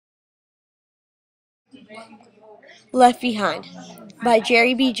Left Behind by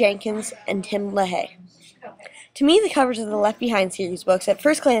Jerry B. Jenkins and Tim LaHaye. To me, the covers of the Left Behind series books at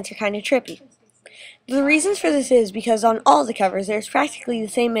first glance are kind of trippy. The reasons for this is because on all the covers there's practically the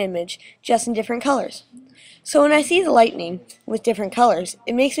same image, just in different colors. So when I see the lightning with different colors,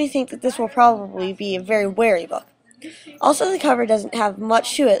 it makes me think that this will probably be a very wary book. Also, the cover doesn't have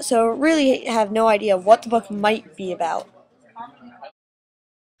much to it, so I really have no idea what the book might be about.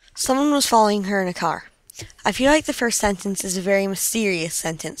 Someone was following her in a car. I feel like the first sentence is a very mysterious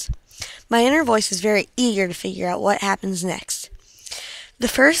sentence. My inner voice is very eager to figure out what happens next. The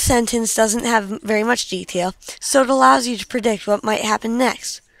first sentence doesn't have very much detail, so it allows you to predict what might happen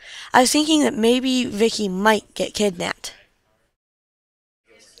next. I was thinking that maybe Vicky might get kidnapped.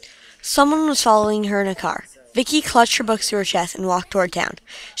 Someone was following her in a car. Vicky clutched her books to her chest and walked toward town.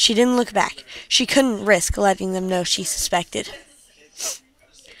 She didn't look back. She couldn't risk letting them know she suspected.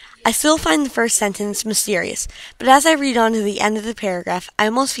 I still find the first sentence mysterious, but as I read on to the end of the paragraph, I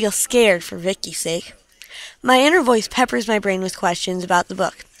almost feel scared for Vicky's sake. My inner voice peppers my brain with questions about the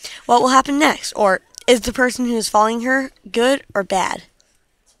book. What will happen next? Or is the person who is following her good or bad?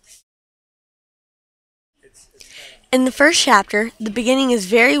 In the first chapter, the beginning is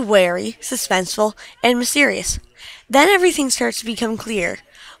very wary, suspenseful, and mysterious. Then everything starts to become clear.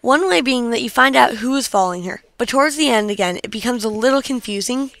 One way being that you find out who is following her, but towards the end again, it becomes a little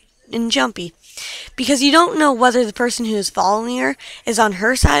confusing and jumpy, because you don't know whether the person who is following her is on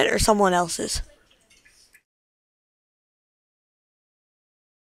her side or someone else's.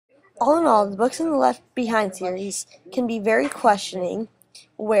 All in all, the books in the Left Behind series can be very questioning,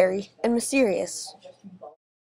 wary, and mysterious.